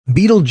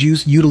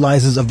Beetlejuice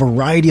utilizes a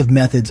variety of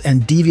methods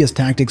and devious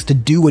tactics to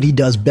do what he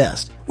does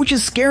best, which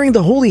is scaring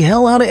the holy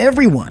hell out of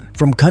everyone.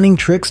 From cunning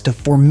tricks to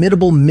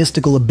formidable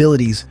mystical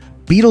abilities,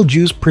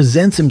 Beetlejuice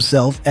presents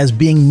himself as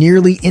being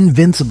nearly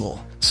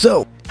invincible.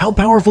 So, how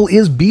powerful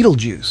is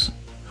Beetlejuice?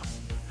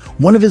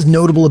 One of his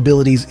notable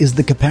abilities is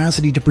the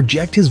capacity to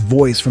project his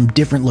voice from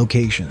different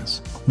locations.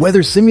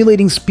 Whether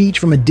simulating speech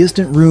from a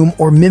distant room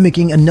or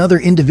mimicking another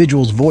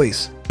individual's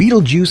voice,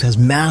 Beetlejuice has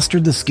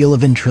mastered the skill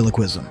of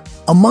ventriloquism.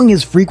 Among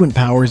his frequent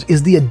powers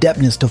is the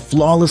adeptness to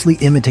flawlessly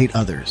imitate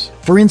others.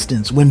 For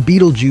instance, when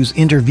Beetlejuice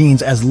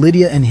intervenes as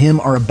Lydia and him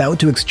are about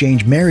to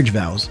exchange marriage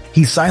vows,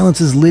 he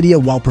silences Lydia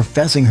while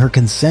professing her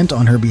consent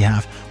on her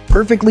behalf,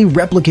 perfectly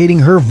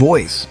replicating her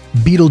voice.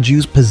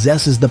 Beetlejuice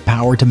possesses the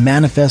power to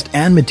manifest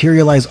and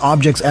materialize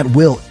objects at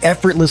will,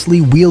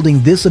 effortlessly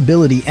wielding this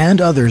ability and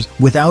others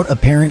without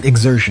apparent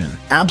exertion.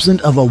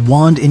 Absent of a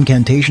wand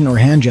incantation or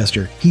hand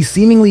gesture, he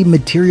seemingly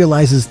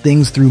materializes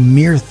things through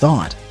mere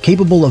thought.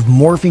 Capable of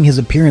morphing his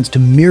appearance to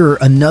mirror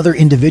another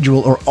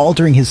individual or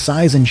altering his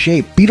size and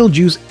shape,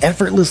 Beetlejuice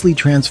effortlessly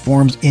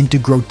transforms into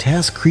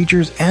grotesque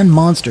creatures and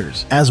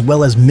monsters, as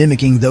well as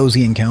mimicking those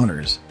he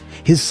encounters.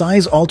 His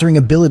size-altering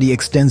ability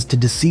extends to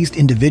deceased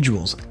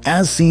individuals,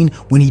 as seen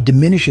when he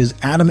diminishes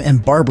Adam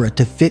and Barbara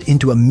to fit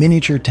into a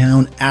miniature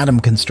town Adam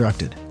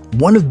constructed.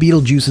 One of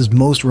Beetlejuice's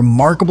most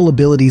remarkable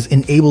abilities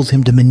enables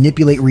him to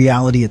manipulate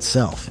reality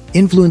itself,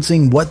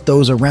 influencing what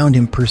those around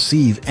him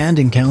perceive and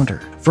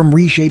encounter. From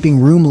reshaping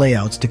room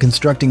layouts to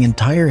constructing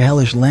entire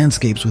hellish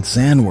landscapes with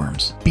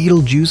sandworms,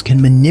 Beetlejuice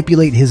can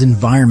manipulate his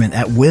environment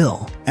at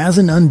will. As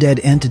an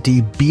undead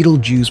entity,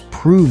 Beetlejuice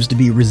proves to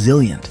be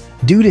resilient.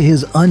 Due to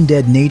his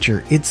undead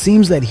nature, it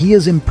seems that he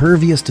is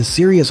impervious to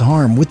serious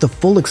harm, with the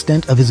full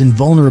extent of his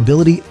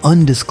invulnerability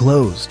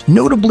undisclosed.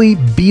 Notably,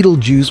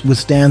 Beetlejuice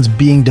withstands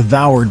being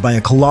devoured by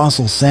a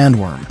colossal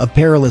sandworm, a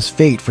perilous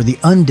fate for the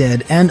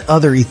undead and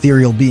other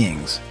ethereal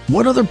beings.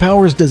 What other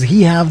powers does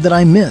he have that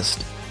I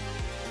missed?